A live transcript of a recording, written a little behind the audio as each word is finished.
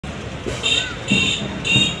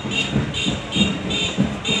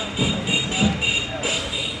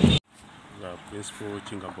municipal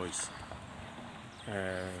Chinga Boys.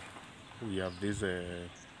 We have this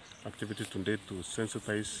activity today to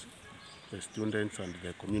sensitize the students and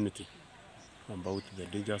the community about the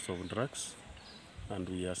dangers of drugs, and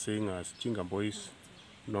we are saying as Chinga Boys,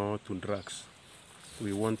 no to drugs.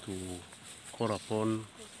 We want to call upon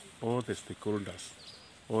all the stakeholders,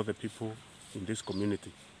 all the people in this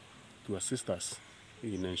community to assist us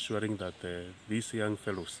in ensuring that these young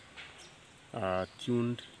fellows are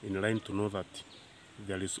tuned in line to know that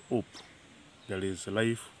there is hope, there is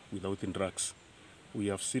life without drugs. We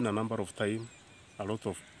have seen a number of times a lot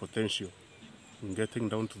of potential in getting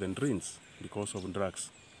down to the drains because of drugs.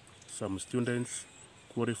 Some students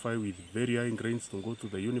qualify with very high grades to go to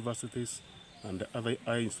the universities and other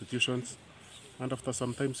high institutions, and after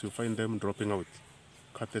some time you find them dropping out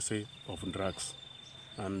courtesy of drugs.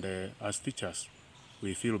 And as teachers,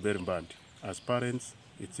 we feel very bad. As parents,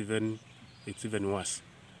 it's even worse.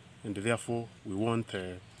 And therefore, we want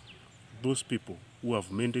those people who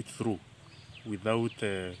have made it through without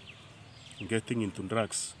getting into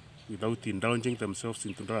drugs, without indulging themselves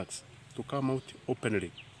into drugs, to come out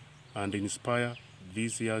openly and inspire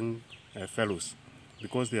these young fellows,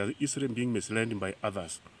 because they are easily being misled by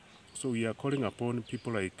others. So we are calling upon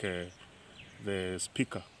people like the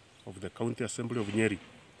Speaker of the County Assembly of Nyeri,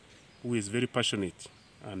 who is very passionate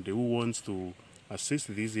and who wants to assist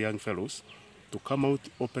these young fellows to come out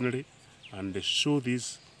openly and show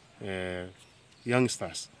these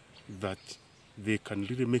youngsters that they can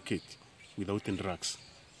really make it without drugs.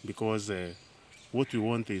 Because what we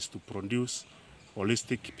want is to produce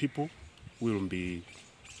holistic people who will be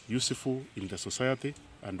useful in the society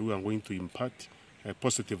and who are going to impact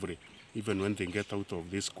positively even when they get out of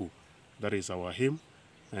this school. That is our aim,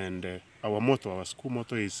 and our school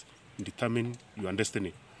motto is determine your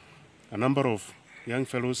destiny. A number of young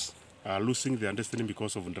fellows are losing their destiny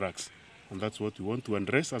because of drugs, and that's what we want to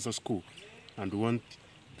address as a school, and we want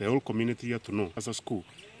the whole community here to know as a school,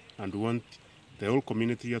 and we want the whole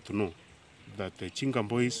community here to know that the Chinga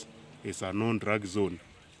Boys is a non-drug zone,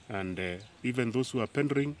 and even those who are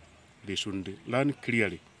pending, they should learn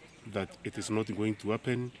clearly that it is not going to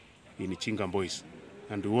happen in Chinga Boys.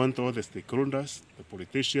 And we want all the stakeholders, the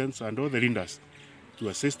politicians, and all the leaders to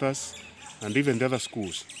assist us, and even the other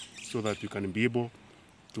schools, so that we can be able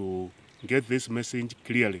to get this message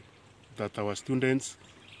clearly, that our students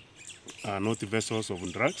are not vessels of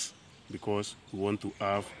drugs, because we want to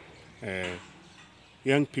have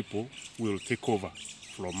young people who will take over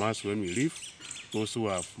from us when we leave, those who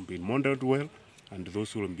have been modeled well, and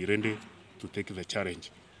those who will be ready to take the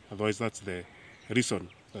challenge. Otherwise, that's the reason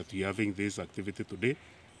that we are having this activity today,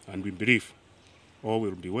 and we believe all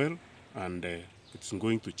will be well, and it's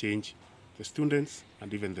going to change the students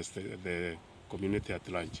and even the community at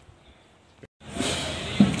large.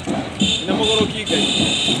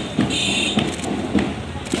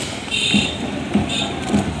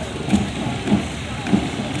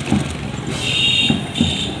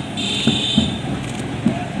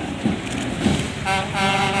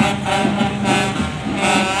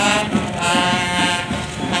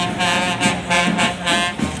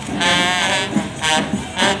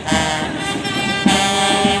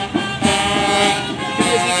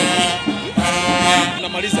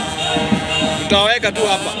 Tutaweka tu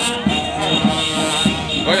hapa.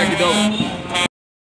 Ngoja kidogo.